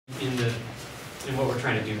And what we're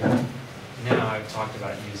trying to do now, I've talked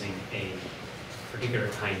about using a particular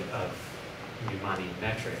kind of Riemannian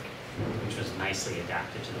metric, which was nicely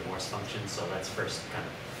adapted to the Morse function. So let's first kind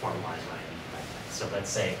of formalize what I mean by that. So let's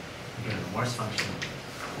say, given the Morse function,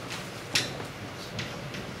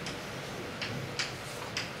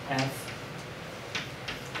 f,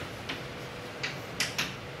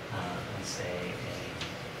 let's say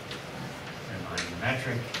a Riemannian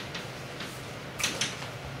metric,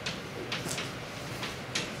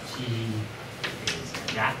 G is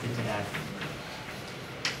adapted to f.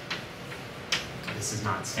 This is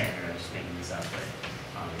not standard, I'm just making this up, but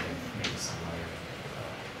maybe some other,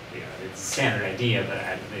 it's a standard idea, but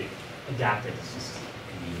adapted is just a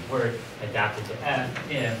convenient word. Adapted to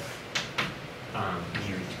f if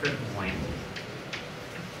near each critical point,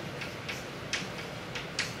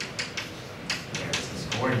 there's these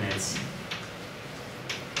coordinates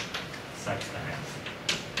such that,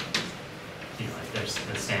 like there's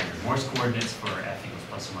the standard Morse coordinates for f equals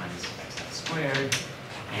plus or minus x squared,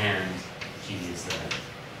 and G is the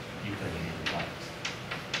Euclidean product.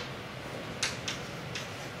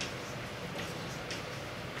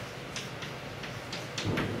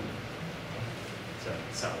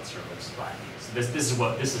 So it sort of looks flat here. So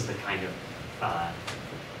this is the kind of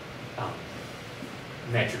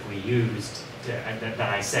metric we used to, that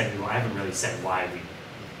I said I haven't really said why we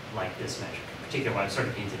like this metric in particular. I've sort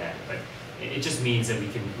of hinted at it, but it just means that we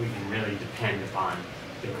can really depend upon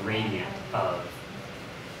the gradient of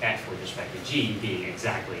f with respect to g being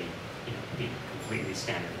exactly, being a completely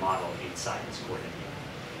standard model inside this coordinate unit.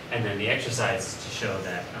 And then the exercise is to show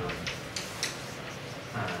that,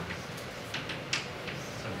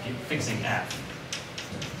 so keep fixing f,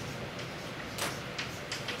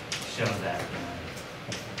 show that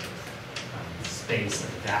the space of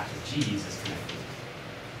adapted g's is connected.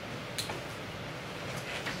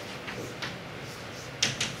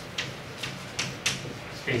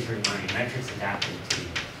 Space for Riemannian metrics adapted to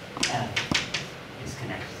f is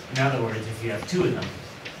connected. In other words, if you have two of them,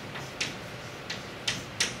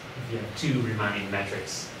 if you have two Riemannian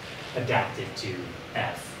metrics adapted to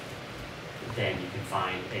f, then you can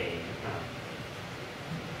find a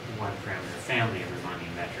one-parameter family of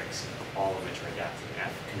Riemannian metrics, all of which are adapted to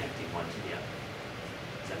f, connecting one to the other.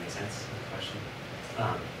 Does that make sense? Question.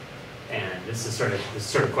 And this is sort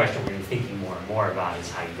of question we're thinking more and more about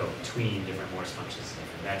is how you go between different Morse functions and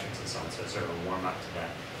different metrics and so on. So it's sort of a warm up to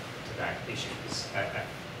that issue.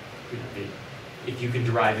 If you can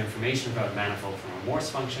derive information about a manifold from a Morse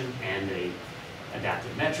function and a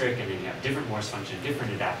adaptive metric, and then you have a different Morse function, a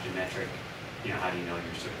different adaptive metric, how do you know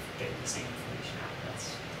you're sort of getting the same information out?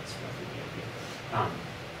 That's roughly the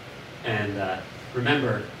idea.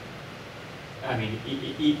 Remember, I mean,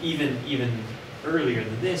 even earlier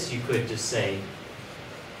than this, you could just say,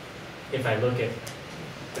 if I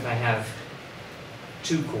have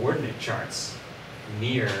two coordinate charts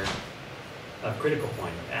near a critical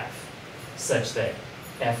point of f, such that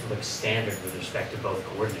f looks standard with respect to both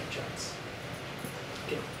coordinate charts,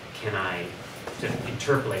 can I sort of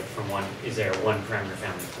interpolate from one, is there one parameter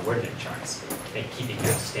family of coordinate charts, and keeping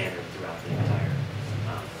that standard throughout the entire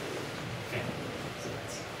family? So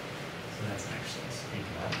that's an exercise to think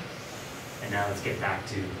about. And now let's get back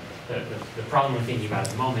to the problem we're thinking about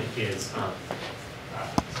at the moment is,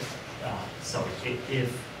 so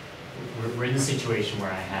if we're in the situation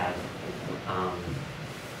where I have,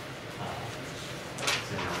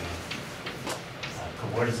 so now we have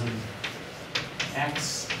coordism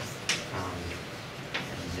x,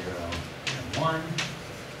 and 0 and 1,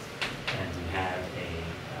 and we have a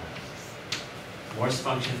Morse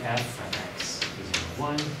function f from x is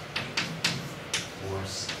 0, 1,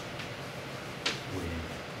 Morse with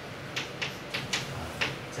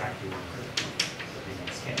exactly one critical point. So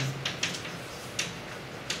index k.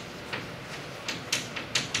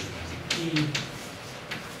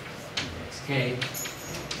 Index k.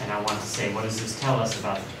 And I want to say, what does this tell us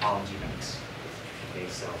about the topology of x? Okay,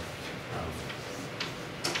 so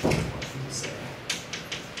what can we say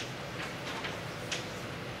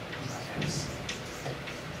about x?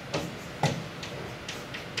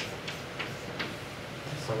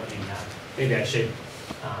 So let me maybe I should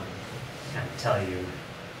kind of tell you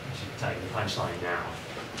the punchline now,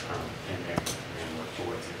 and then work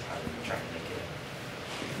towards it, how to try to make it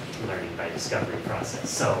a learning by discovery process.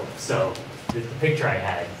 So the picture I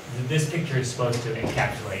had, this picture is supposed to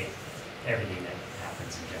encapsulate everything that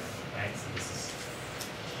happens in general, right? So this is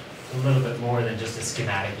a little bit more than just a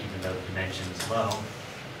schematic, even though the dimension is low,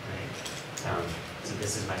 right? So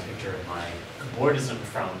this is my picture of my coordism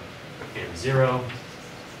from M0,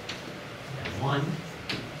 M1.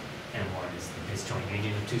 M1 is the disjoint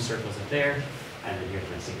union of two circles up there. and then here's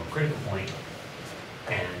my single critical point,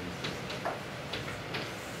 and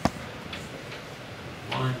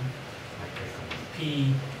 1, my critical point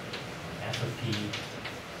P, F of P,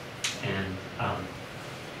 and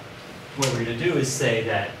what we're going to do is say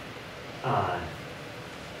that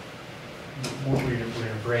we're going to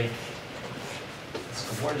break this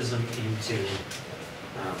cobordism into,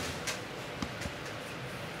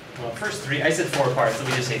 well, first three, I said 4 parts, let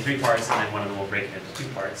me just say 3 parts, and then one of them will break it into 2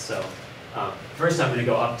 parts. So first I'm going to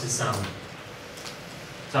go up to some,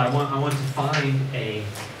 so I want to find a,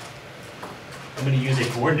 I'm going to use a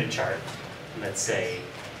coordinate chart, let's say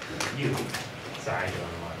U. Sorry, I'm doing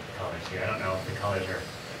a lot of colors here. I don't know if the colors are,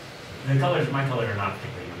 my colors are not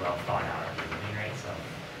particularly well thought out or anything, right? So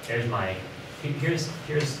there's my, here's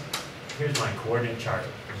my coordinate chart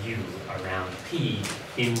U around P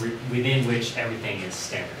within which everything is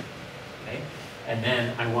standard, okay? And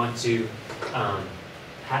then I want to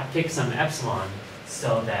pick some epsilon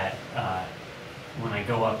so that when I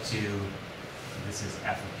go up to, this is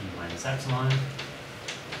F of P minus epsilon, and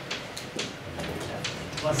then there's F of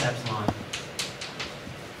P plus epsilon.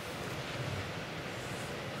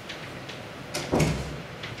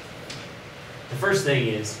 The first thing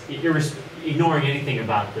is, ignoring anything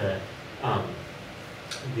about the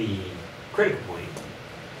critical point,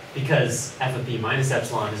 because F of P minus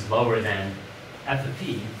epsilon is lower than F of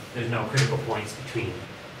P, there's no critical points between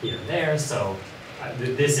here and there, so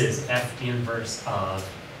this is F inverse of,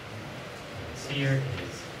 this here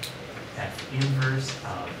is F inverse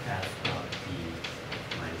of F of P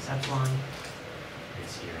minus epsilon,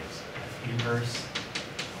 this here is F inverse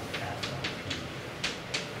of F of P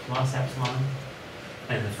plus epsilon,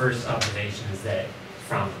 and the first observation is that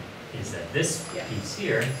this piece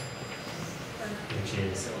here, which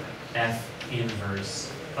is F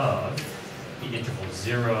inverse of the interval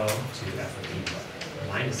 0 to F of P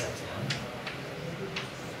minus epsilon,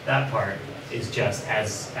 that part is just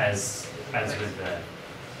as with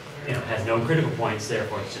the, has no critical points,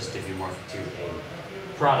 therefore it's just diffeomorphic to a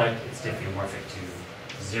product, it's diffeomorphic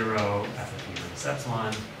to 0 F of P minus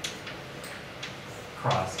epsilon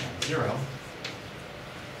cross M0.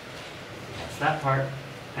 That's that part.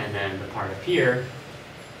 And then the part up here,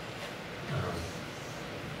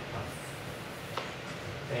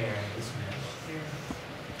 there, this mesh here,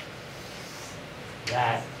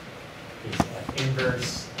 that is F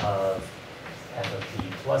inverse of F of P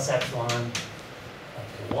plus epsilon up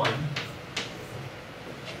to 1,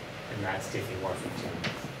 and that's diffeomorphic to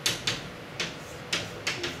F of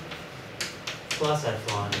P plus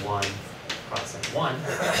epsilon 1 cross M1.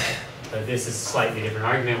 But this is a slightly different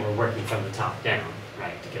argument. We're working from the top down,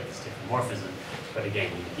 right, to get this diffeomorphism. But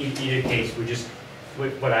again, in either case, we just,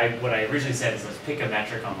 what I originally said is let's pick a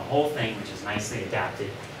metric on the whole thing, which is nicely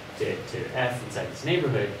adapted to F inside this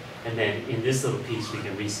neighborhood. And then in this little piece, we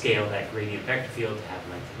can rescale that gradient vector field to have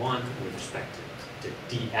length 1 with respect to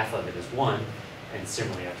df of it is 1. And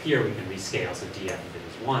similarly up here, we can rescale so df of it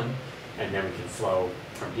is 1. And then we can flow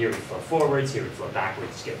from here, we flow forwards, here we flow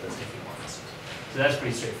backwards to get those diffeomorphisms. So that's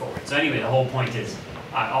pretty straightforward. So anyway, the whole point is,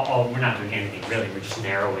 we're not doing anything really, we're just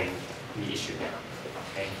narrowing the issue down,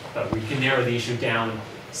 okay? But we can narrow the issue down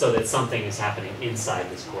so that something is happening inside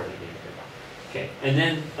this coordinate neighborhood. Okay, and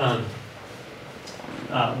then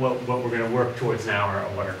what we're going to work towards now are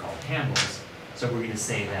what are called handles. So we're going to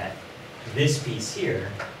say that this piece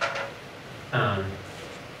here,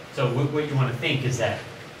 so what you want to think is that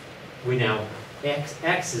we now,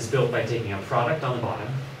 x is built by taking a product on the bottom,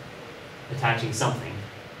 attaching something,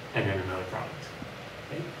 and then another product.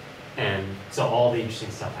 Okay? And so all the interesting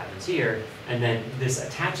stuff happens here, and then this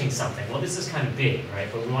attaching something, well, this is kind of big, right?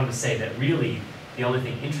 But we want to say that really the only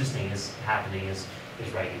thing interesting is happening is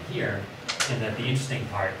right in here, and that the interesting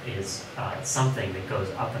part is something that goes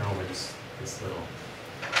up and over this little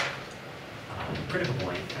critical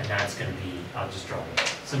point, and that's going to be, I'll just draw the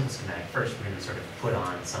simple schematic first. We're going to sort of put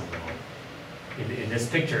on some little, in this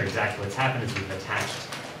picture, exactly what's happened is we've attached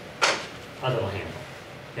a little handle,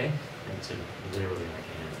 okay? And it's literally like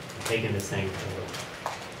a handle. We've taken this thing, a little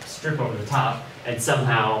strip over the top, and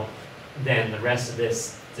somehow then the rest of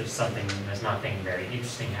this, there's nothing very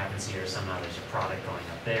interesting happens here. Somehow there's a product going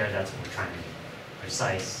up there. That's what we're trying to be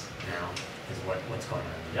precise now, is what's going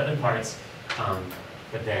on in the other parts.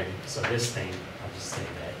 But then, so this thing, I'll just say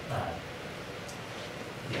that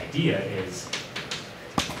the idea is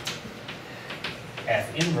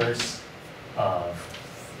F inverse of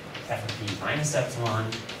F of P minus epsilon,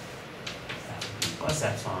 F of P plus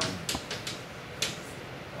epsilon,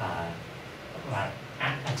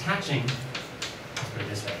 attaching, let's put it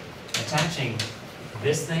this way, attaching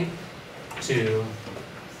this thing to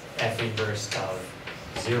F inverse of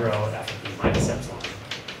 0 f of p minus epsilon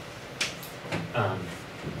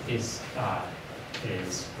is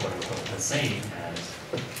quote unquote the same as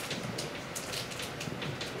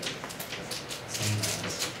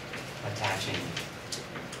attaching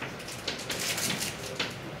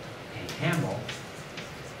a handle.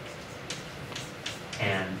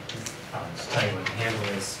 And I'll just tell you what the handle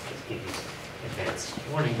is, just give you advanced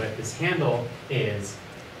warning, but this handle is,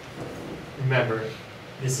 remember,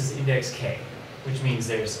 this is index k, which means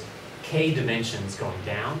there's k dimensions going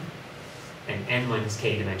down and n minus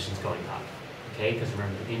k dimensions going up, okay? Because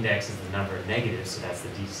remember, the index is the number of negatives, so that's the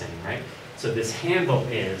descending, right? So this handle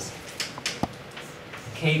is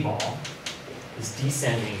k ball. This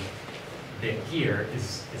descending bit here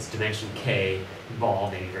is dimension k ball,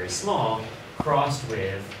 maybe very small, crossed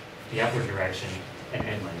with the upward direction and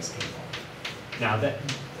n minus k ball. Now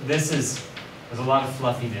there's a lot of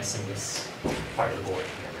fluffiness in this part of the board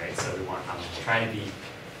here, right? So I'm going to try to be,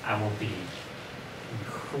 I won't be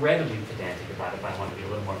incredibly pedantic about it, but I want to be a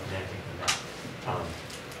little more pedantic than that.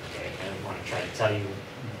 Okay, I want to try to tell you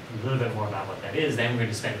a little bit more about what that is. Then we're going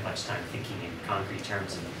to spend a bunch of time thinking in concrete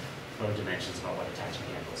terms and low dimensions about what attaching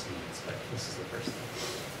handles means, but this is the first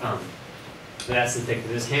thing. So that's the thing.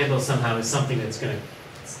 This handle somehow is something that's going to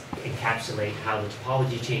encapsulate how the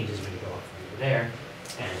topology changes when you go up from here to there,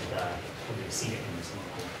 and we're going to see it in this local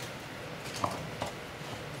model.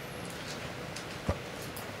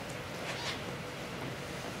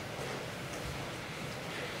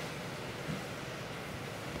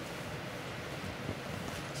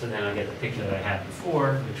 So then I'll get the picture that I had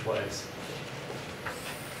before, which was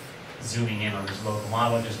zooming in on this local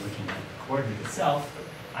model, just looking at the coordinate itself.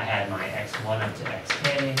 I had my x1 up to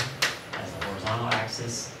xk as the horizontal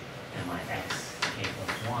axis, and my xk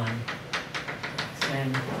plus 1,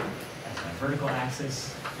 xn as my vertical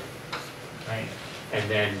axis, right? And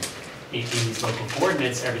then in these local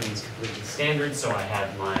coordinates, everything's completely standard, so I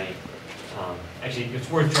have my, actually it's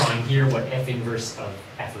worth drawing here what f inverse of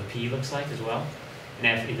f of p looks like as well.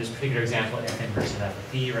 And in this particular example, f inverse of f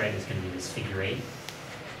of p, right, is going to be this figure 8.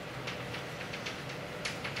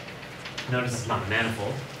 Notice it's not a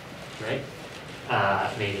manifold, right?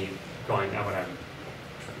 Maybe what I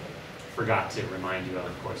forgot to remind you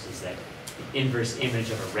of course, is that the inverse image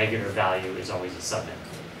of a regular value is always a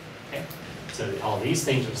submanifold. Okay? So all these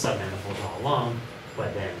things are submanifolds all along,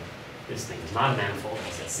 but then this thing is not a manifold.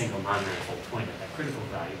 It's a single non-manifold point at that critical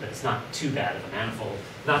value, but it's not too bad of a manifold,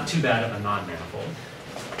 not too bad of a non-manifold.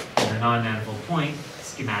 And the non-manifold point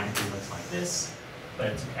schematically looks like this, but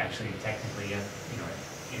it's actually technically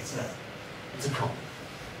it's a cone.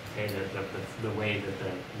 Okay, the way that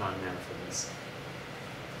the non-manifold is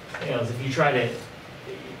fails. If you try to,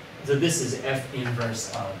 so this is f inverse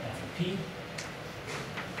of f of p.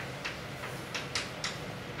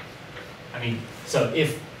 I mean, so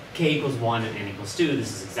if k equals 1 and n equals 2,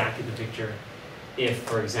 this is exactly the picture. If,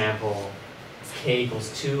 for example, k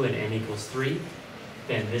equals 2 and n equals 3,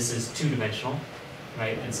 then this is two-dimensional,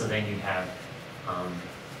 right? And so then you'd have,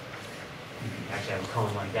 you can actually have a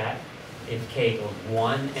cone like that. If k equals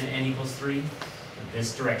 1 and n equals 3,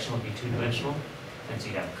 this direction would be two-dimensional, and so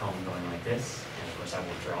you'd have a cone going like this. And of course, I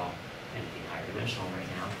won't draw anything higher dimensional right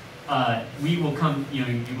now. We will come, you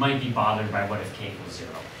might be bothered by what if k equals 0,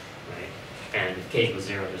 right? And if k equals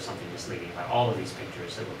 0, there's something misleading about all of these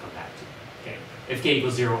pictures that we'll come back to. Okay. If k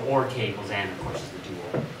equals 0 or k equals n, of course, is the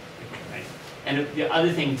dual picture, right? And the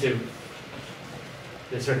other thing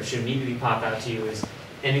that sort of should immediately pop out to you is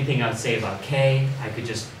anything I would say about k, I could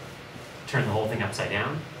just turn the whole thing upside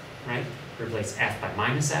down, right? Replace f by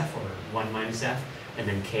minus f or 1 minus f, and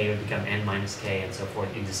then k would become n minus k and so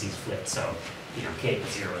forth, indices flip. So, k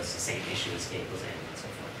equals 0 is the same issue as k equals n and so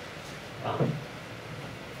forth.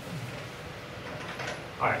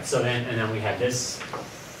 All right, so then we have this.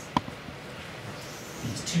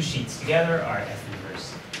 These two sheets together are f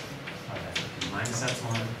inverse of f of p minus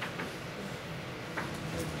epsilon.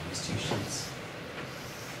 These two sheets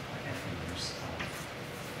are f inverse of f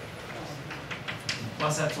of p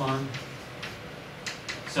plus epsilon.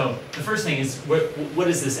 So the first thing is, what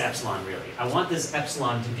is this epsilon really? I want this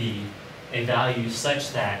epsilon to be a value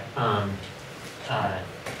such that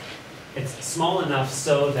it's small enough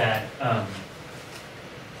so that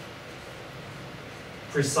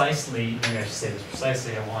precisely, maybe I should say this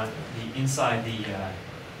precisely, I want the inside the,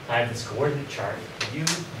 I have this coordinate chart for u,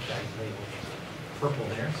 which I labeled purple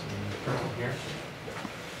there, so we need purple here.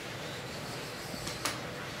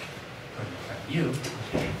 Coordinate chart u,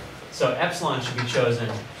 okay. So epsilon should be chosen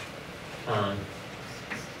long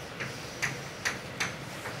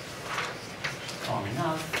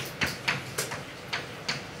enough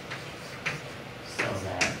so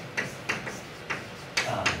that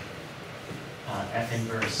F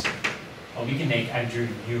inverse. Well, we can make, I drew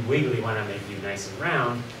U wiggly, why not make U nice and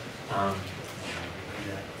round?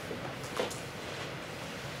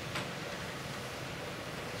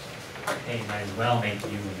 Okay, might as well make U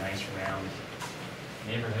a nice round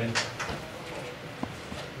neighborhood.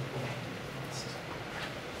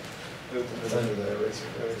 Under the eraser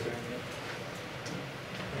code.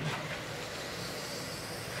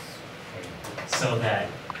 So that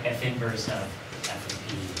F inverse of F of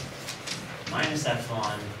P minus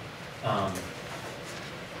epsilon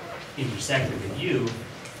intersected with U,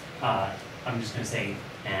 I'm just going to say,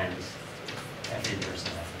 and F inverse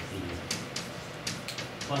of F of P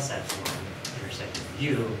plus epsilon intersected with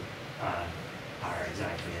U are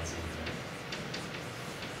exactly as in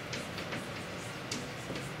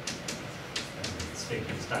this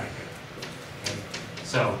figurative diagram. Okay.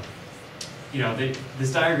 So, you know,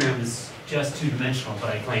 this diagram is just two-dimensional, but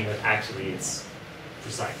I claim that actually it's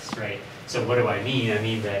precise, right? So what do I mean? I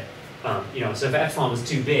mean that, you know, so if epsilon was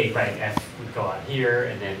too big, right, F would go out here,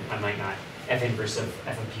 and then I might not, F inverse of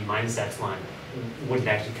F of P minus epsilon wouldn't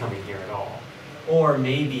actually come in here at all. Or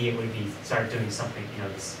maybe it would be, start doing something, you know,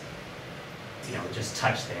 this, you know, just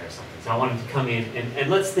touch there or something. So I want it to come in, and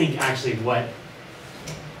let's think actually what,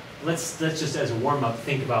 let's just as a warm-up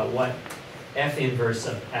think about what F inverse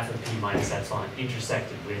of F of P minus epsilon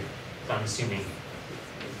intersected with. So I'm assuming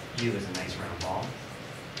U is a nice round ball.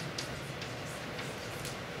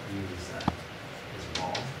 U is a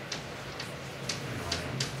ball.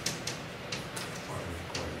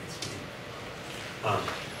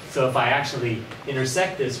 So if I actually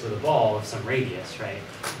intersect this with a ball of some radius, right,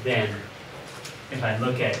 then if I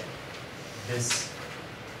look at this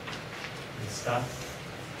stuff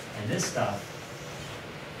and this stuff,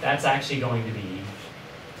 that's actually going to be,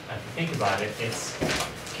 if you think about it, it's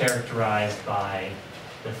characterized by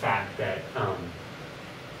the fact that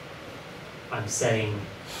I'm setting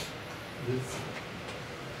the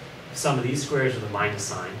sum of these squares with a minus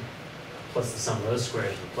sign plus the sum of those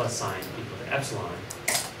squares with a plus sign equal to epsilon.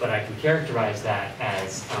 But I can characterize that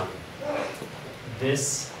as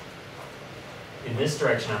this, in this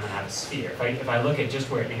direction I'm going to have a sphere. If I look at just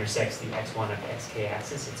where it intersects the x1 of xk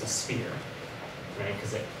axis, it's a sphere, right?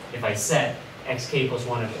 Because if I set xk equals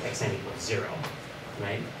 1 up to xn equals 0,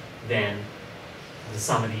 right, then the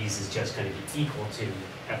sum of these is just going to be equal to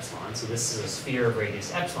epsilon. So this is a sphere of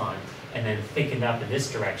radius epsilon, and then thickened up in this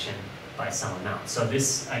direction by some amount. So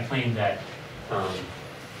this, I claim that,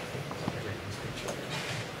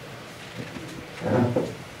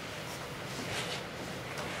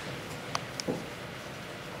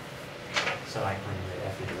 so I claim that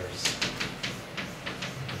F inverse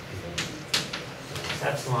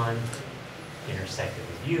epsilon intersected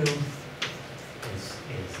with U is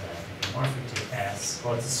morphic to S.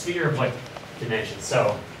 Well, it's a sphere of what dimension?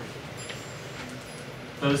 So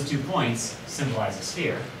those 2 points symbolize a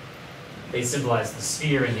sphere. They symbolize the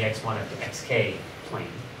sphere in the x1 up to xk plane.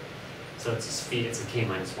 So it's a sphere, it's a k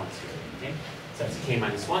minus 1 sphere. Okay? So it's a k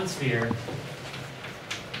minus 1 sphere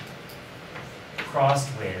crossed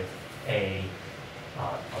with a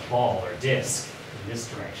ball or disk in this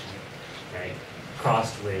direction, right?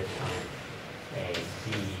 Crossed with a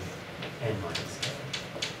b n minus k.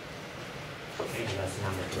 Okay, so that's the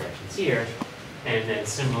number of directions here. And then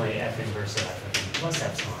similarly, F inverse of F of P plus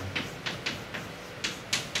epsilon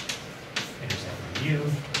intersecting with U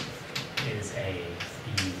is a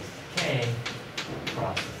bk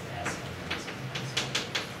crossed with S.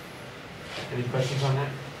 Any questions on that?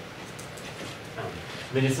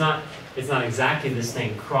 I mean, it's not exactly this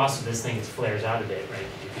thing crossed with this thing. It flares out a bit, right?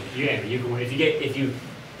 If you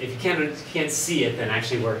can't see it, then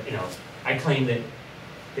actually I claim that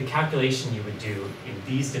the calculation you would do in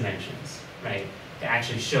these dimensions, right, to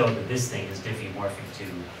actually show that this thing is diffeomorphic to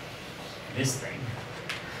this thing,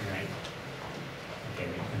 right? Okay,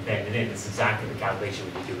 we can bend it in. It's exactly the calculation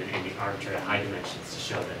we would do in any arbitrary high dimensions to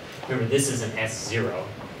show that. Remember, this is an S0.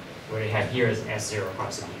 What I have here is an S0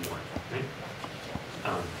 crossing U1, right?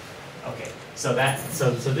 Okay, so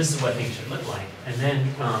this is what things should look like, and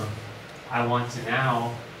then I want to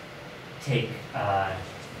now take.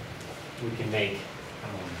 We can make. I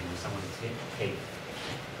don't want to do this. I want to take.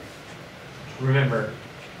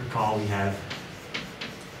 Recall we have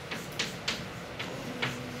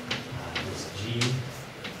this G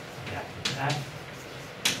adapted to F.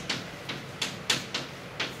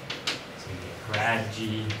 So we get grad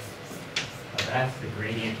G of F, the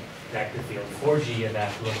gradient vector field for G of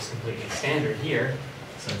F looks completely standard here.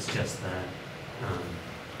 So it's just the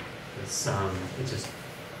sum, it's just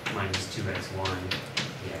minus 2x1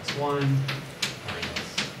 dx1 minus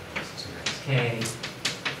 2xk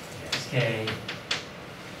dxk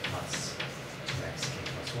plus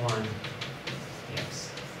x1 dx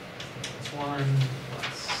plus 1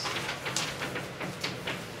 plus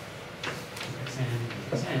xn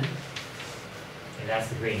dxn. Okay, that's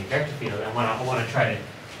the gradient vector field. And I want to try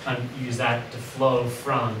to use that to flow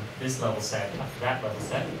from this level set up to that level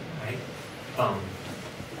set, right?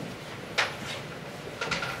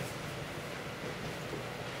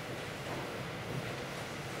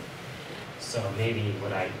 So maybe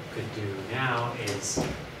what I could do now is,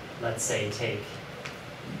 let's say, take,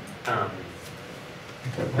 I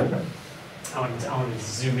want to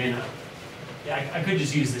zoom in. Yeah, I could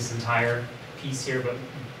just use this entire piece here, but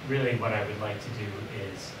really what I would like to do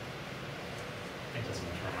is, it doesn't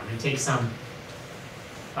matter. I'm going to take some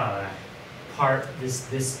part,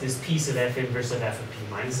 this piece of f inverse of f of p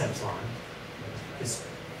minus epsilon, this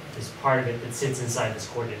part of it that sits inside this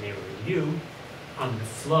coordinate neighborhood u. I'm going to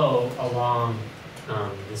flow along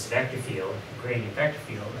this vector field, the gradient vector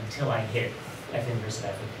field, until I hit f inverse of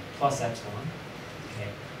f of p plus epsilon. Okay,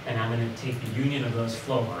 and I'm going to take the union of those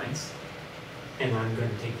flow lines, and I'm going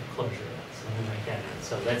to take the closure of that. So I'm going to write that down.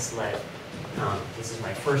 So let's let, this is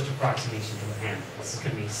my first approximation to a handle. This is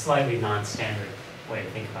going to be a slightly non-standard way to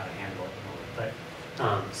think about a handle at the moment.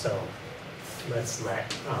 But, so let's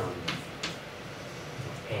let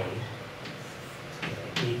A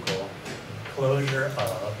equal closure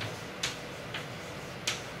of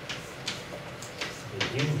the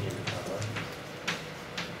union of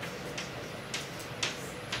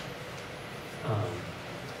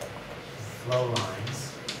flow lines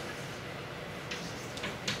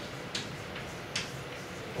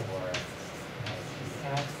for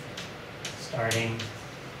f starting,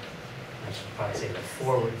 I should probably say the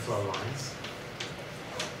forward flow lines,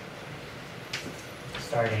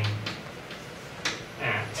 starting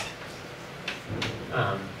at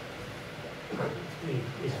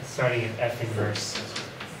starting at f inverse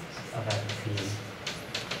of f of p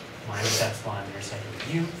minus epsilon intersecting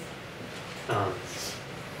with u,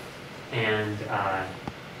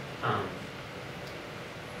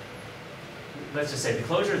 let's just say the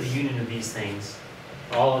closure of the union of these things,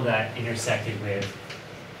 all of that intersected with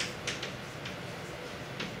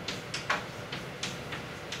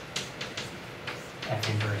f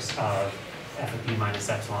inverse of f of p minus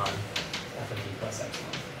epsilon, f of p plus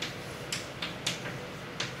epsilon.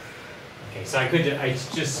 Okay, so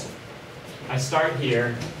I start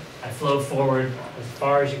here, I flow forward as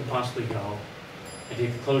far as you can possibly go, I do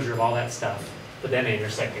the closure of all that stuff, but then I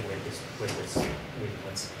intersect it with what's p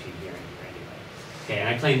here and here anyway. Okay, and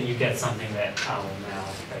I claim that you get something that I will now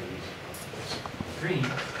try to use green.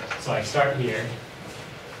 So I start here,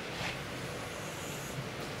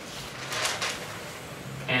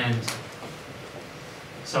 and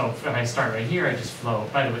so if I start right here, I just flow.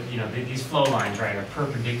 By the way, you know, these flow lines, right, are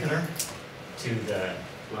perpendicular to the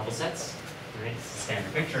level sets, right? It's a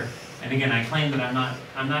standard picture. And again, I claim that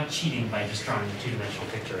I'm not cheating by just drawing a two-dimensional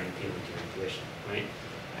picture and appealing to your intuition, right?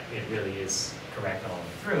 It really is correct all the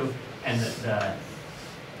way through. And extend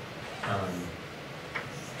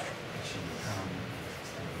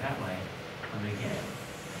it that way, I'm gonna get,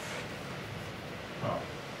 well,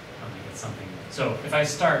 I'm gonna get something. So if I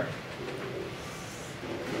start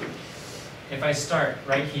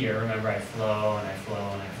right here, remember I flow and I flow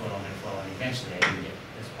and I flow and I flow, and eventually I do get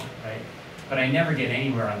this point, right? But I never get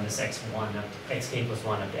anywhere on this x1 up to xk plus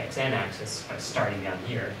 1 up to xn axis by starting down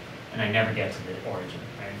here, and I never get to the origin,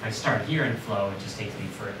 right? If I start here and flow, it just takes me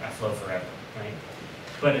for I flow forever, right?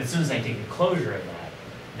 But as soon as I take the closure of that,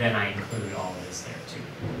 then I include all of this there too.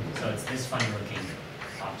 So it's this funny looking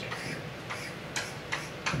object here.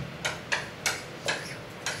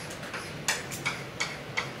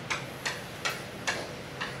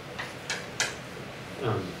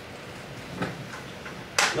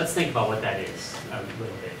 Let's think about what that is a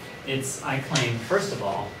little bit. It's, I claim, first of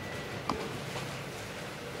all,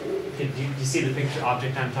 do you see the picture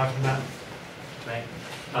object I'm talking about? Right?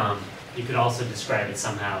 You could also describe it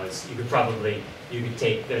somehow as, you could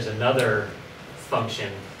take, there's another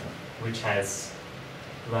function which has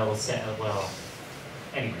level set, well,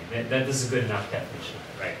 anyway, this is a good enough definition,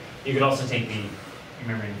 right? You could also take the,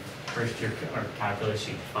 remember in first year or calculus,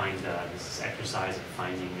 you find this exercise of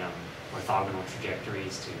finding orthogonal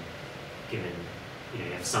trajectories to given, you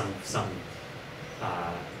have some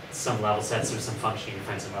level sets or some function, you can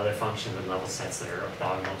find some other function with level sets that are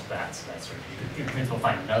orthogonal to that. So that's sort of, you could in principle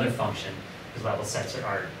find another function whose level sets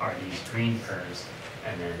are these green curves,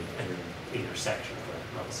 and then the intersection of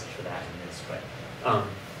the level sets for that and this. But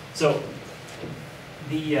so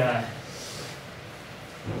the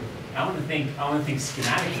I want to think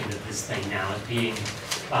schematically of this thing now as being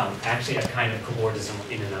actually a kind of cobordism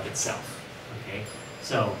in and of itself. Okay,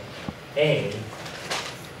 so A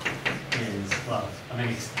well, I mean,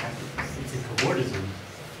 it's a cobordism.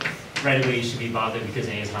 Right away you should be bothered because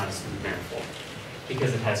A is not a smooth manifold,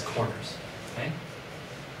 because it has corners, okay?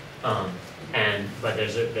 But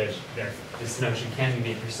this notion can be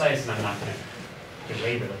made precise, and I'm not going to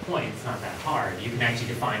belabor the point. It's not that hard. You can actually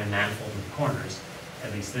define a manifold with corners,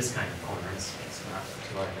 at least this kind of corner. It's not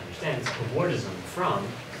too hard to understand. It's cobordism from.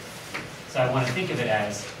 So I want to think of it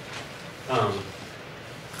as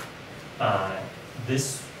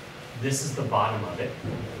this is the bottom of it,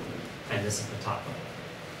 and this is the top of it.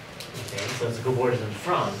 Okay, so it's a cobordism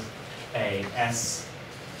from a S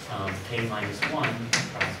k minus 1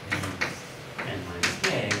 cross B n minus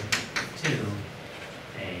k to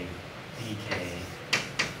a bk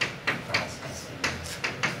cross S n minus 1.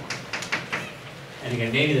 And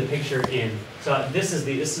again, maybe the picture in, so this is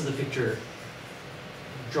the picture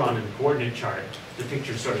drawn in the coordinate chart. The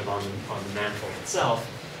picture sort of on the manifold itself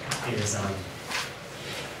is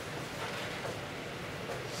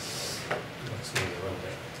looks maybe a little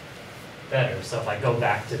bit better. So if I go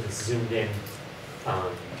back to this zoomed in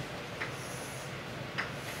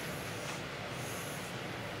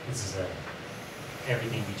this is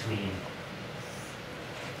everything between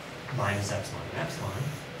minus epsilon and epsilon.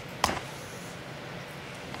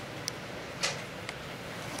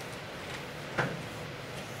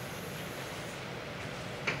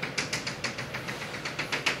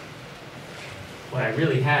 What I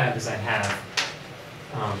really have is I have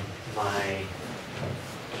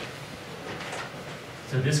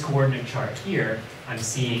so this coordinate chart here, I'm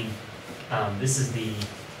seeing, this is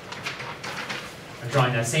I'm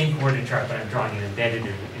drawing that same coordinate chart, but I'm drawing it embedded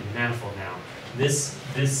in the manifold now.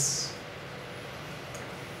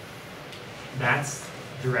 That's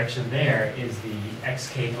direction there is the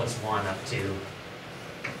xk plus 1 up to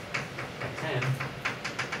 10.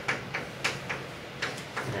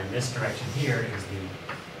 And then this direction here is the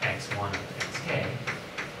x1 up to xk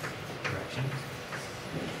direction.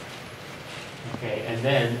 Okay, and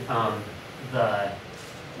then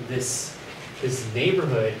this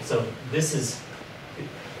neighborhood, so this is,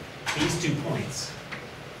 these 2 points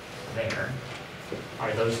there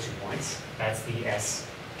are those 2 points. That's the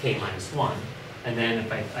sk minus 1. And then if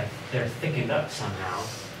they're thickened up somehow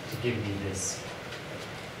to give me this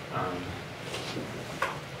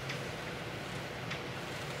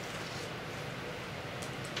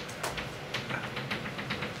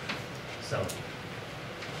so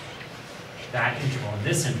that interval and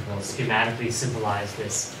this interval schematically symbolize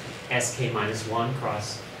this sk minus 1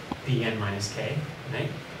 cross bn minus k, right?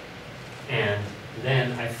 And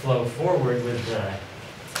then I flow forward with the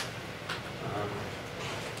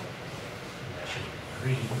that should be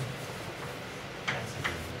green. That's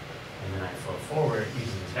green. And then I flow forward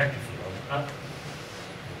using this vector field up,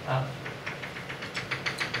 up.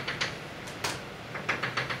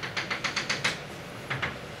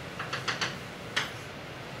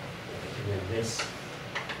 And then this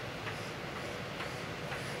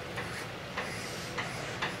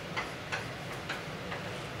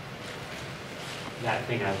that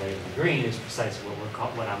thing I labeled in green is precisely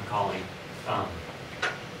what I'm calling A.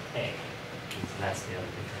 And so that's the other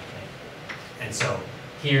picture of A. And so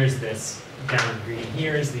here's this down green.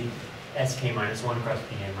 Here is the sk minus 1 across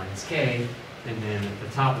bn minus k, and then at the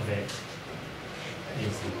top of it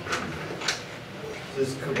is the.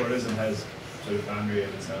 This cobordism has sort of boundary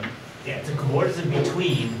of its own. Yeah, it's a cobordism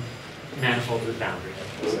between manifolds with boundary.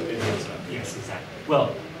 So it has boundary. Yes, exactly.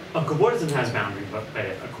 Well, a cobordism has boundary, but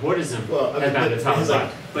a cobordism has boundary at the top and bottom.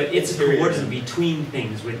 But it's a cobordism between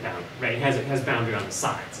things with boundary, right? It has boundary on the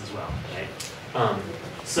sides as well, right?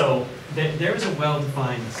 So there is a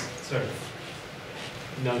well-defined sort of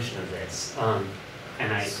notion of this,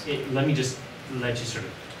 and let me just let you sort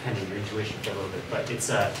of pen in your intuition for a little bit. But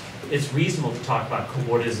it's reasonable to talk about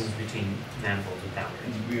cobordisms between manifolds with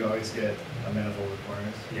boundaries. We always get a manifold with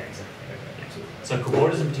corners. Yeah, exactly. Okay. Yeah. So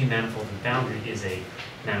cobordism between manifold and boundary is a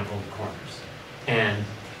manifold with corners. And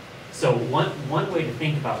so one way to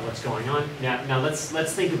think about what's going on now let's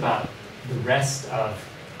think about the rest of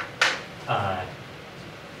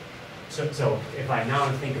so if I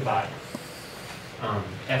now think about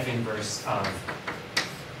f inverse of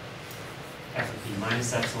f of p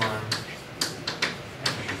minus epsilon, f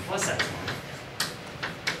of p plus epsilon,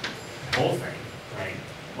 whole thing, right?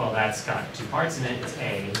 Well, that's got 2 parts in it. It's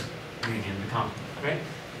A union the complement, right?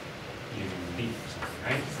 Union B or something,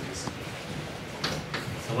 right? So this is B.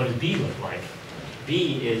 So what does B look like?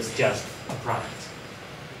 B is just a product.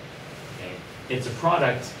 Okay? It's a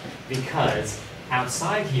product because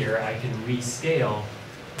outside here I can rescale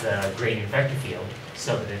the gradient vector field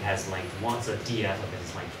so that it has length 1, so df of it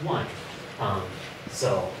is length 1.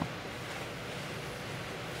 So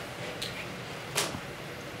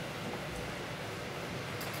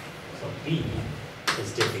B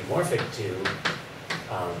is diffeomorphic to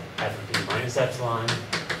f of b minus epsilon,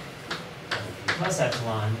 f of b plus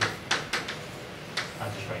epsilon.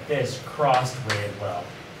 I'll just write this, crossed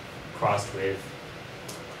with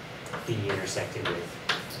b intersected with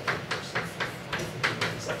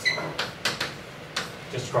epsilon.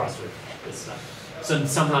 Just crossed with this stuff. So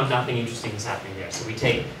somehow nothing interesting is happening there. So we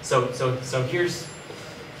take, so here's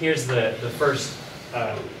the first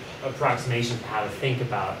approximation of how to think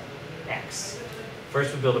about x.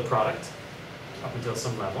 First we build a product up until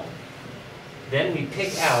some level. Then we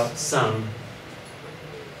pick out some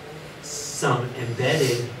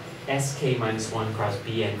embedded sk minus 1 cross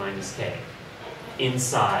bn minus k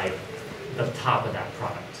inside the top of that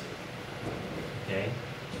product. Okay?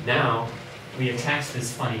 Now we attach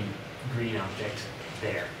this funny green object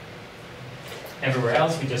there. Everywhere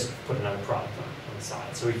else we just put another product on the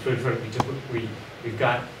side. So we've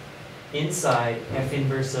got inside f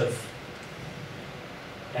inverse of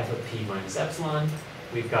f of p minus epsilon.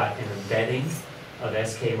 We've got an embedding of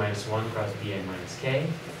sk minus 1 cross bn minus k.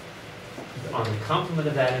 On the complement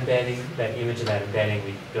of that embedding, that image of that embedding,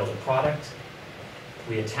 we build a product.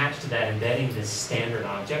 We attach to that embedding this standard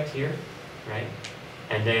object here, right?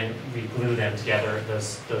 And then we glue them together,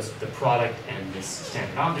 the product and this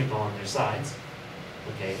standard object along their sides,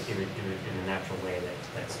 okay, in a natural way.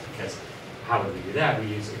 That's because how would we do that? We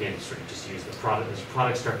use, again, sort of just use the product. There's a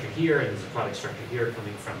product structure here, and there's a product structure here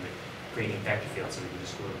coming from the gradient vector field, so we can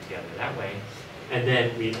just glue them together that way. And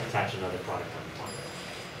then we attach another product on the top.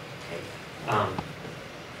 Okay.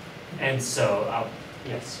 And so,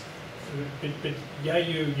 yes. But yeah,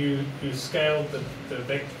 you scaled the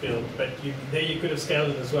vector field, but there you could have scaled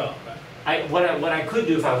it as well, right? What I could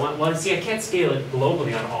do if I want, see, I can't scale it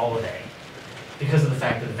globally on all of A because of the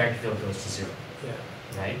fact that the vector field goes to 0. Yeah.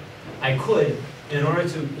 Right? I could, in order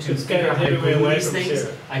to figure out how to glue these things,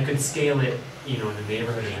 I could scale it, in the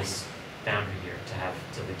neighborhood of this boundary here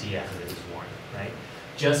to the df of it is 1, right?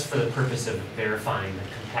 Just for the purpose of verifying the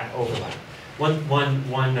overlap. One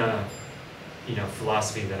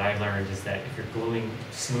philosophy that I learned is that if you're gluing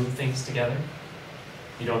smooth things together,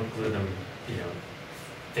 you don't glue them,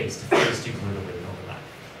 face to face, you glue them with an overlap.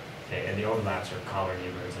 Okay, and the overlaps are collar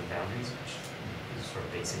neighborhoods and boundaries, which is sort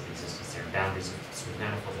of basic existence there. Boundaries of smooth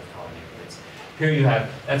manifolds of collar neighborhoods. Here you have,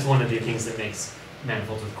 that's one of the things that makes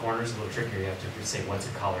manifolds with corners a little trickier. You have to say what's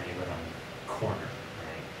a collar neighborhood on the corner,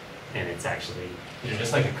 right? And it's actually,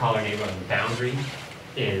 just like a collar neighborhood on the boundary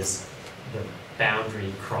is the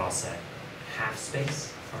boundary cross at half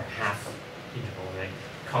space or half interval, right?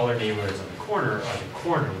 Collar neighborhoods on the corner are the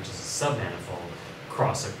corner, which is a submanifold,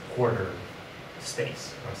 cross a quarter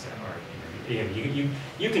space. You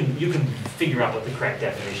can figure out what the correct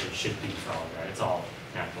definition should be for all of that. It's all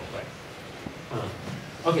natural, but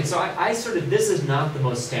okay. So I sort of, this is not the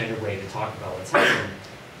most standard way to talk about what's happening,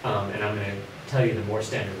 and I'm going to tell you the more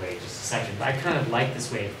standard way in just a second. But I kind of like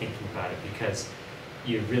this way of thinking about it because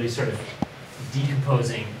you really sort of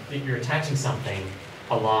decomposing, you're attaching something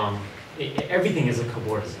along, everything is a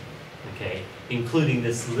cobordism, okay, including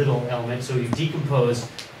this little element. So we've decomposed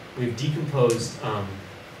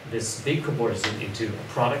this big cobordism into a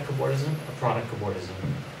product cobordism,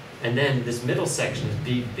 and then this middle section has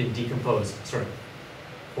been decomposed sort of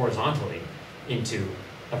horizontally into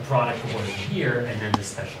a product cobordism here, and then this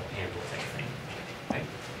special handle thing, right?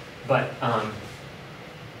 But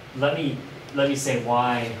let me say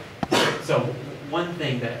why. So one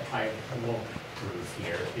thing that I won't prove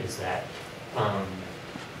here is that,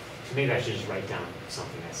 maybe I should just write down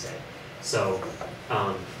something I said. So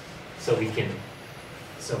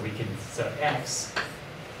x,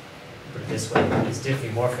 put it this way, is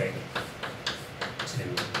diffeomorphic to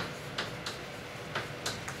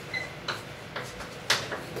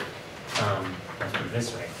let's put it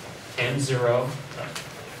this way, m0,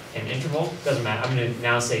 an interval, doesn't matter, I'm going to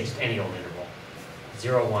now say just any old interval,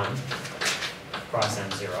 0, 1, cross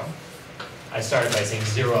m0. I started by saying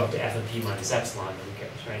 0 up to f of p minus epsilon, who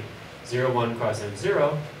cares, right? 0, 1, cross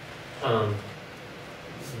m0,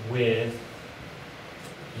 with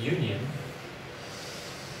union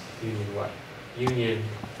what? Union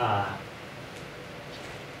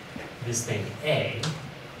this thing A,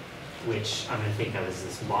 which I'm going to think of as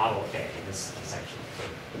this model A. This is actually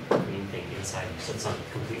the green thing inside here, so it's not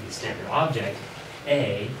a completely standard object.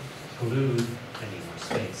 A glued, I need more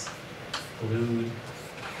space, glued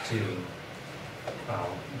to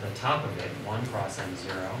the top of it, 1 cross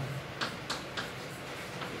m0.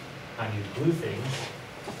 How do you glue things?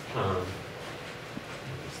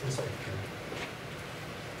 This picture.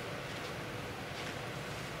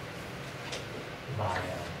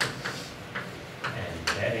 Via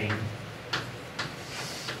embedding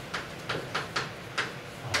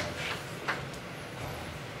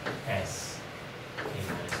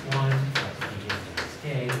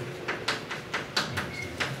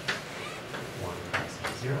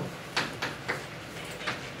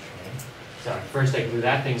first I glue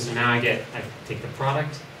that thing, so now I take the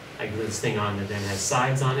product, I glue this thing on that then has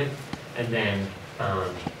sides on it, and then,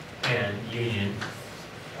 and union,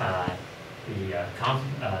 the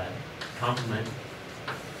complement,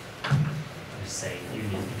 let's say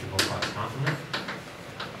union integral product complement.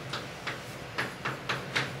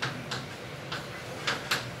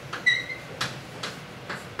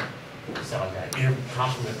 So I've got inner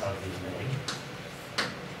complement of the leg.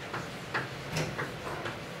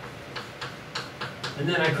 And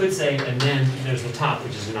then I could say, and then there's the top,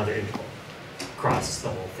 which is another integral across the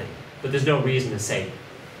whole thing. But there's no reason to say,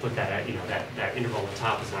 put that at, that interval on the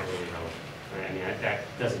top is not really relevant. Right? I mean, that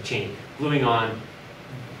doesn't change. Gluing on,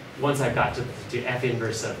 once I've got to F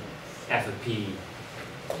inverse of F of P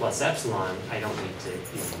plus epsilon, I don't need to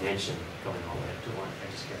even mention going all the way up to 1.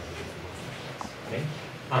 I just care about the different. Okay?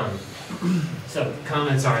 So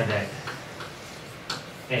comments are that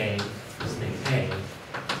this thing A,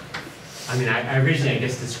 I mean, I originally, I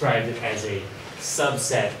guess, described it as a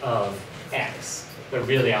subset of X, but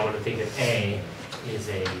really I want to think of A is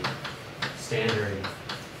a standard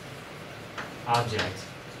object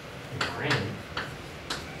in Rn.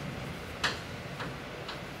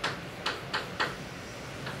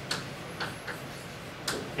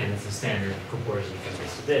 And it's a standard proportion from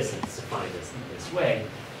this to this, and it's defined as this way.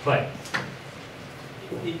 But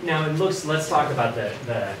now it looks, let's talk about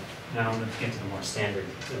now I'm going to get to the more standard,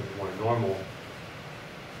 the more normal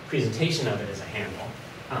presentation of it as a handle.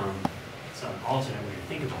 So an alternate way to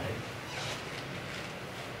think about it.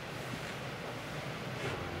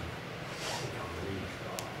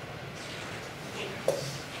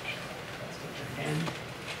 Again,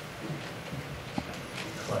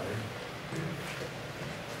 clutter.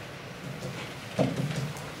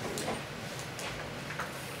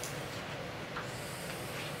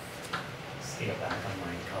 Scale back on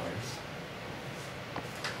my colors.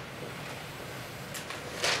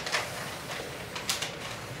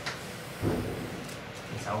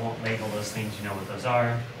 So I won't label those things, you know what those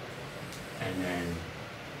are. And then,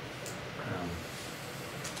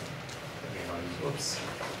 again, I'll use, whoops.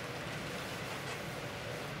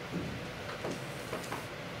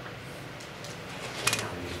 Now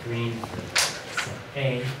I'll use green for set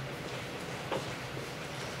A.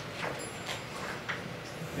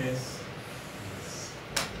 This.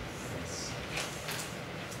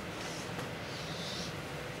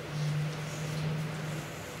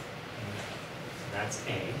 That's A.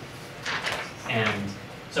 And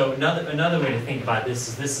so another way to think about this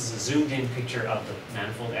is a zoomed in picture of the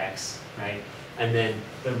manifold X, right? And then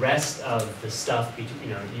the rest of the stuff, you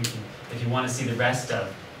can, if you want to see the rest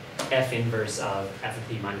of F inverse of F of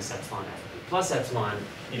P minus epsilon, F of P plus epsilon,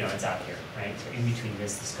 it's out here, right? So in between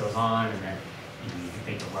this goes on, and then you can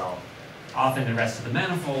think of, well, often the rest of the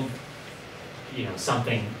manifold,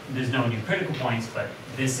 there's no new critical points, but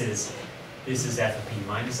this is F of P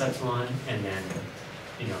minus epsilon, and then,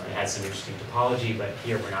 it has some interesting topology, but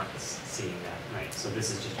here we're not seeing that, right? So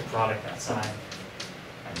this is just a product outside,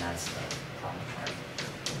 and that's the product part.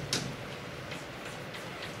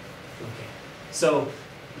 Okay, so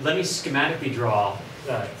let me schematically draw,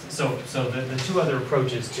 so the two other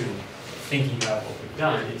approaches to thinking about what we've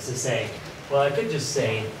done is to say, well, I could just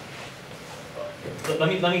say, let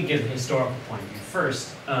me give a historical point of view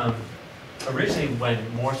first. Originally,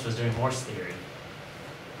 when Morse was doing Morse theory,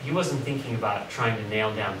 he wasn't thinking about trying to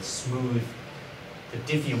nail down the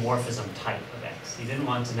diffeomorphism type of X. He didn't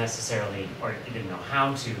want to necessarily, or he didn't know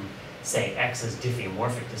how to say X is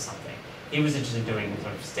diffeomorphic to something. He was interested in doing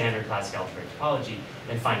sort of standard classical algebraic topology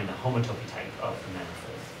and finding the homotopy type of the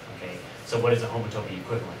manifold. Okay, so what is a homotopy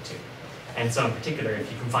equivalent to? And so in particular,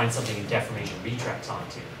 if you can find something in deformation retracts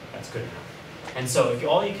onto, that's good enough. And so if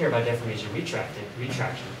all you care about deformation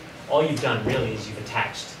retraction, all you've done really is you've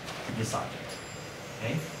attached this object.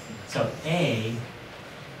 Okay? So A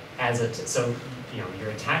you're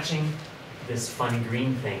attaching this funny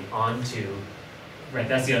green thing onto, right,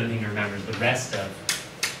 that's the other thing to remember, is the rest of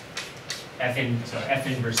F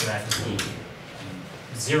inverse of F of P,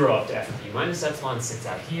 0 up to F of P minus epsilon sits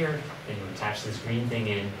out here, then you attach this green thing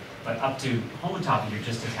in, but up to homotopy, you're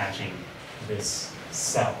just attaching this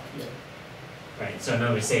cell. Right? So in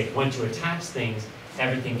other words, say, once you attach things,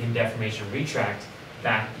 everything can deformation retract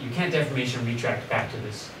back. You can't deformation retract back to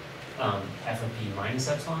this F of P minus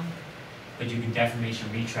epsilon, but you can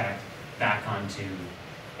deformation retract back onto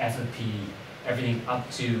F of P, everything up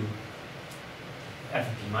to F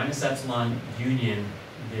of P minus epsilon union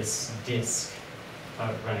this disk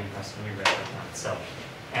running across, let me write that down. So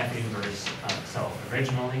F inverse, so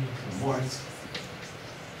originally, so Morse,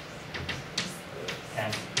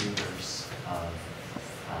 F inverse of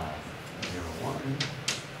 0, 1,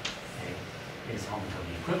 okay, home will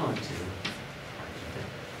be equivalent to,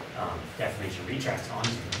 deformation retracts onto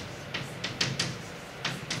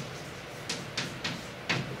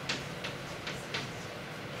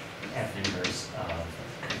F inverse of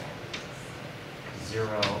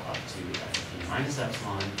 0 up to F minus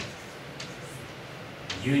epsilon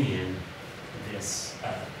union this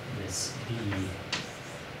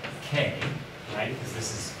BK, right? Because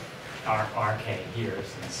this is our RK here,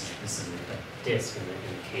 so this is a disk in the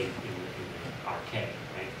K in the RK,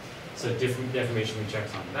 right? So different deformation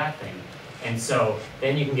retracts onto that thing, and so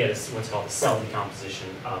then you can get what's called a cell decomposition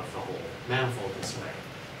of the whole manifold this way.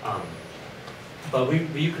 But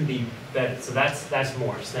you can be better. So that's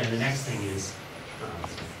Morse. Then the next thing is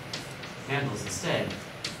handles instead.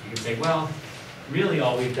 You can say, well, really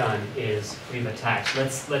all we've done is we've attached.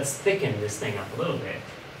 Let's thicken this thing up a little bit,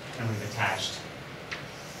 and we've attached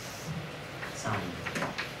something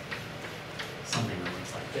that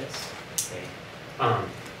looks like this. Okay.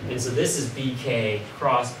 And so this is BK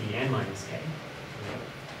cross Bn minus K.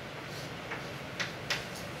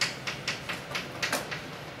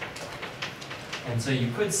 And so you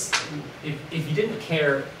could, if you didn't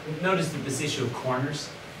care, notice that this issue of corners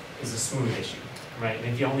is a smooth issue, right? And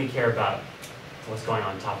if you only care about what's going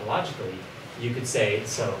on topologically, you could say,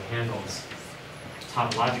 so handles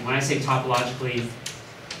topologically. When I say topologically,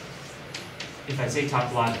 if I say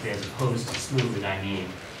topologically as opposed to smoothly, I mean,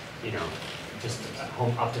 just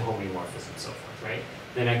up to homeomorphism and so forth, right?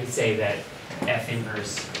 Then I could say that F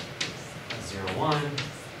inverse of 0, 1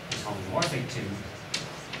 is homomorphic to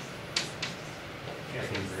F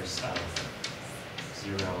inverse of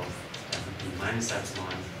 0 F of B minus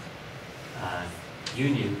epsilon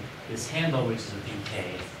union this handle, which is a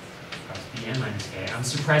BK cross Bn minus K. I'm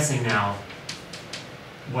suppressing now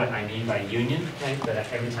what I mean by union, okay? But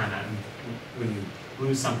every time when you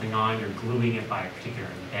glue something on, you're gluing it by a particular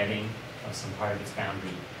embedding of some part of its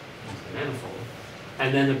boundary into the manifold.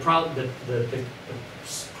 And then the problem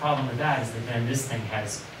with that is that then this thing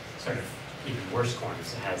has sort of even worse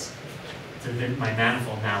corners. It has, so then my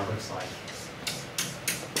manifold now looks like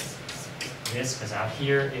this, because out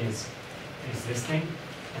here is this thing,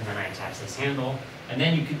 and then I attach this handle, and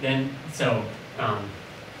then you could then, so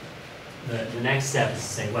the next step is to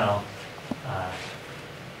say, well,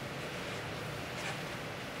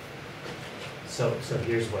 so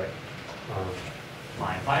here's what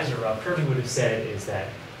my advisor Rob Kirby would have said is that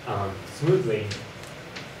smoothly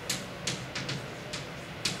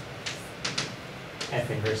F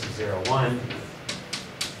inverse of 0, 1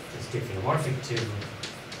 is diffeomorphic to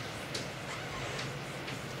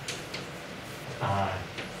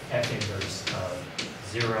F inverse of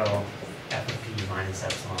 0 F of P minus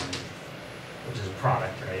epsilon, which is a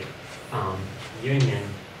product, right? Union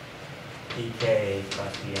BK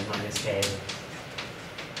cross Bn minus K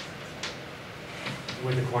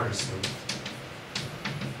with the corners smooth.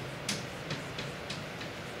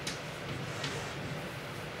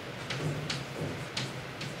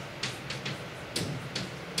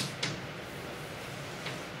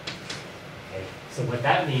 Okay, so what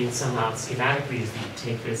that means somehow schematically is that you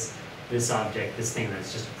take this object, this thing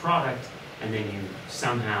that's just a product, and then you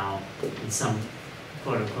somehow, in some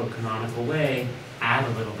quote-unquote canonical way, add a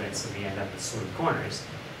little bit so we end up with smooth corners.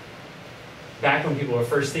 Back when people were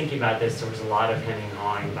first thinking about this, there was a lot of hemming and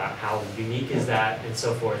hawing about how unique is that and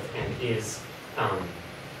so forth, and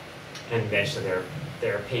eventually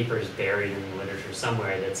there are papers buried in the literature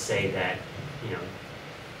somewhere that say that,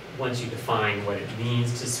 once you define what it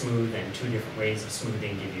means to smooth, and two different ways of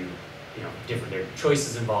smoothing give you, different, there are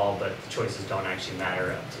choices involved, but the choices don't actually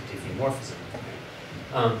matter up to diffeomorphism.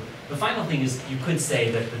 Right? The final thing is, you could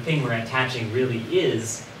say that the thing we're attaching really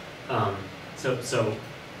is,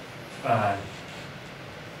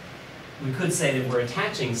 we could say that we're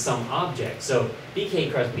attaching some object. So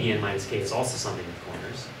BK cross Bn minus K is also something with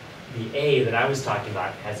corners. The A that I was talking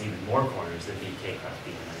about has even more corners than BK cross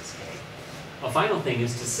Bn minus K. A final thing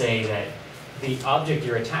is to say that the object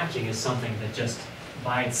you're attaching is something that just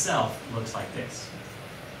by itself looks like this.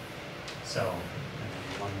 So,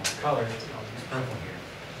 one more color, I'll use purple here.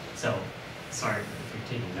 So, sorry if you're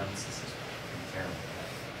taking notes, this is pretty terrible.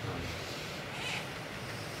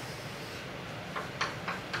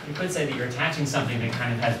 You could say that you're attaching something that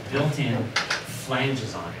kind of has built-in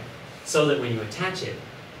flanges on it, so that when you attach it,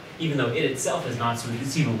 even though it itself is not smooth,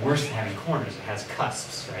 it's even worse than having corners. It has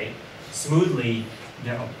cusps, right? Smoothly,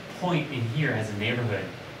 a point in here has a neighborhood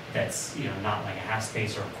that's not like a half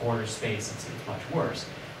space or a quarter space. It's much worse.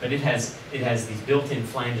 But it has these built-in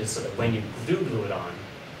flanges, so that when you do glue it on,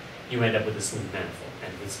 you end up with a smooth manifold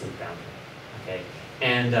and with smooth boundary. Okay,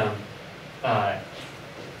 and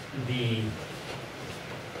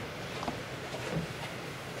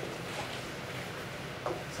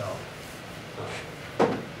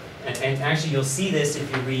and actually you'll see this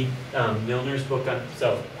if you read Milner's book on,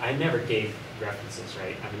 so I never gave references,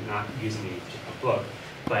 right? I'm not using any particular book,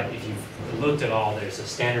 but if you've looked at all, there's a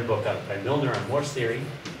standard book up by Milner on Morse theory.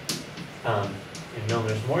 In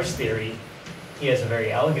Milner's Morse theory, he has a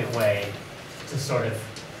very elegant way to sort of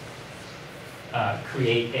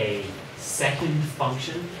create a second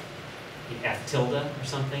function, f tilde or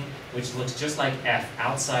something, which looks just like f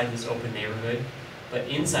outside this open neighborhood, but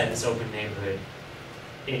inside this open neighborhood,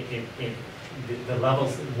 the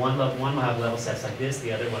levels, one will have level sets like this,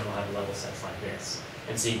 the other one will have level sets like this.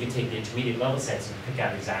 And so you can take the intermediate level sets and pick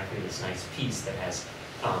out exactly this nice piece that has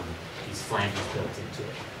these flanges built into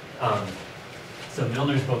it. So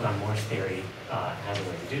Milner's book on Morse theory has a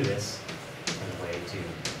way to do this, and a way to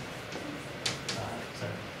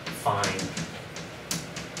sort of find,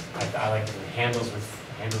 I like to do handles with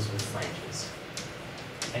flanges.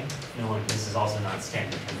 Okay? This is also not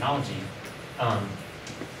standard terminology.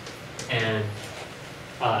 And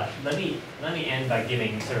let me end by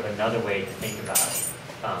giving sort of another way to think about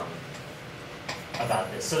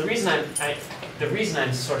this. So the reason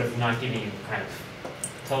I'm sort of not giving you kind of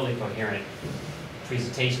totally coherent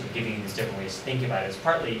presentation, but giving you these different ways to think about it is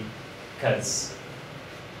partly because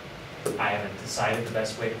I haven't decided the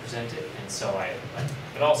best way to present it, and so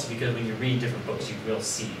but also because when you read different books, you will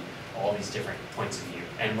see all these different points of view.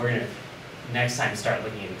 And we're going to next time start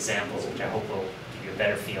looking at examples, which I hope will give you a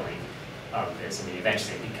better feeling of this. I mean,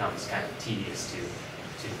 eventually it becomes kind of tedious to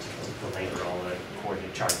belabor all the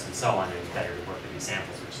coordinate charts and so on, and it's better to work with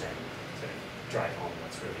examples, which then sort of drive home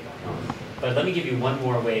what's really going on. But let me give you one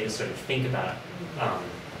more way to sort of think about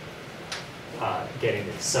getting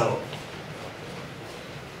this. So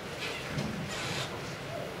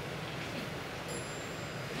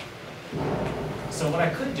what I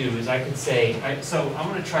could do is I could say, so I'm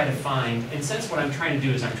going to try to find, and since what I'm trying to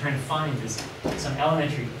do is I'm trying to find some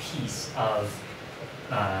elementary piece of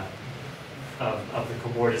the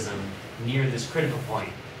cobordism near this critical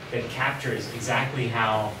point that captures exactly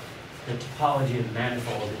how the topology of the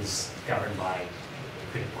manifold is governed by the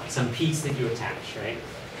critical point, some piece that you attach, right?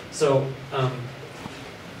 So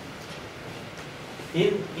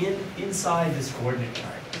inside this coordinate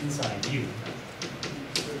chart, inside U,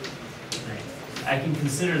 I can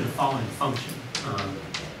consider the following function.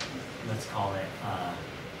 Let's call it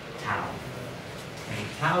tau. Okay,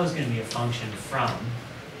 tau is going to be a function from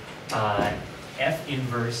f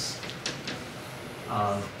inverse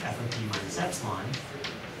of f of p minus epsilon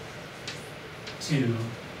to,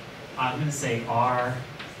 I'm going to say r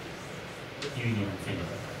union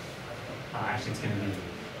infinity. Actually, it's going to be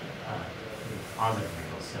positive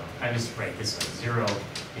wrinkle, so I just write this way, 0,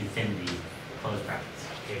 infinity, close brackets.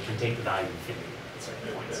 Okay, you can take the value of infinity at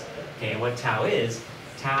certain points. Okay, and what tau is,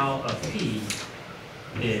 tau of p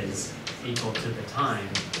is equal to the time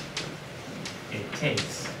it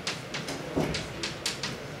takes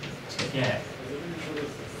to get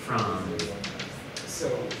from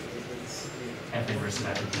f inverse of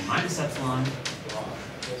f of p minus epsilon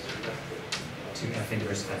to f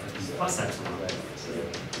inverse of f of p plus epsilon,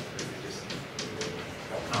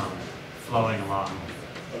 flowing along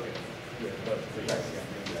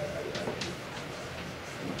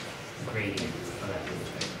gradient of that.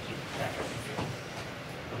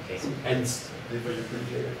 Okay, and different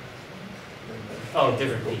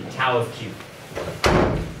p, tau of q.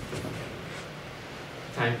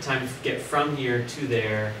 Time to get from here to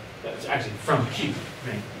there. Actually, from q.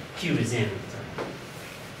 Right? Q is in.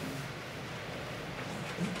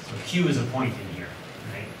 So q is a point in here,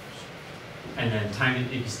 right? And then time,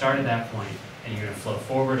 if you start at that point, and you're going to flow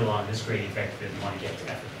forward along this gradient vector, you want to get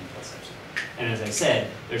to f of p plus epsilon. And as I said,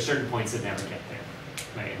 there are certain points that never get there,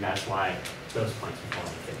 right? And that's why those points will fall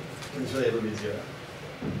infinity. It's really ever be 0.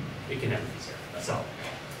 It can never be 0. So,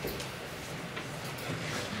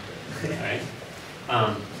 all right.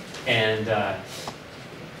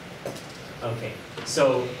 Okay.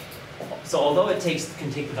 So although it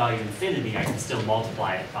can take the value of infinity, I can still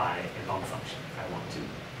multiply it by a bump function if I want to.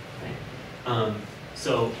 Right?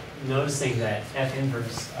 So noticing that f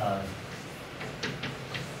inverse of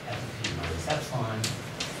f of p minus epsilon is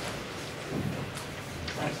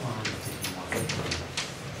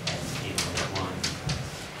equal to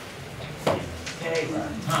 1. Okay, we're out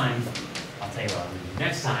of time. I'll tell you what I'm going to do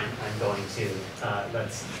next time. I'm going to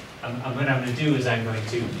what I'm going to do is I'm going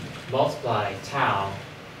to multiply tau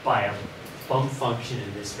by a bump function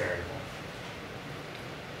in this variable.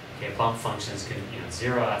 Okay, a bump function is going to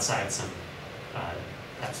 0 outside some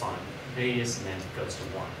epsilon radius, and then it goes to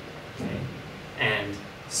 1. Okay, and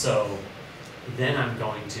so then I'm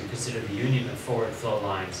going to consider the union of forward flow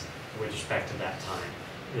lines with respect to that time,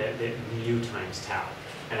 the mu times tau.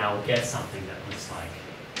 and I will get something that looks like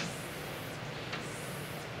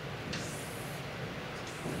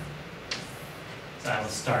so I will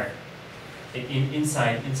start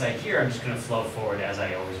inside here. I'm just going to flow forward as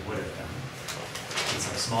I always would have done in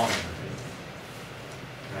some small neighborhood,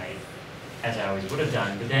 right? As I always would have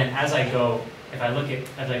done. But then as I go, if I look at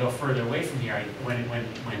as I go further away from here, when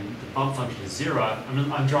the bump function is 0,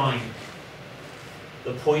 I'm drawing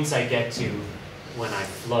the points I get to when I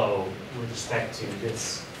flow with respect to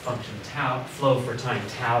this function tau, flow for time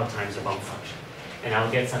tau times the bump function. And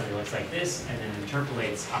I'll get something that looks like this, and then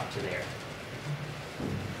interpolates up to there.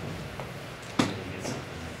 And then you get something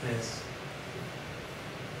like this.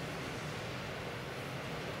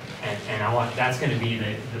 And I want, that's going to be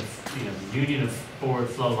the union of forward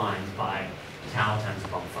flow lines by tau times the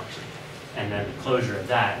bump function. And then the closure of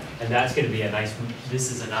that. And that's going to be a nice,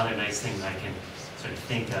 this is another nice thing that I can sort of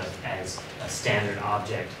think of as a standard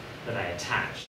object that I attach.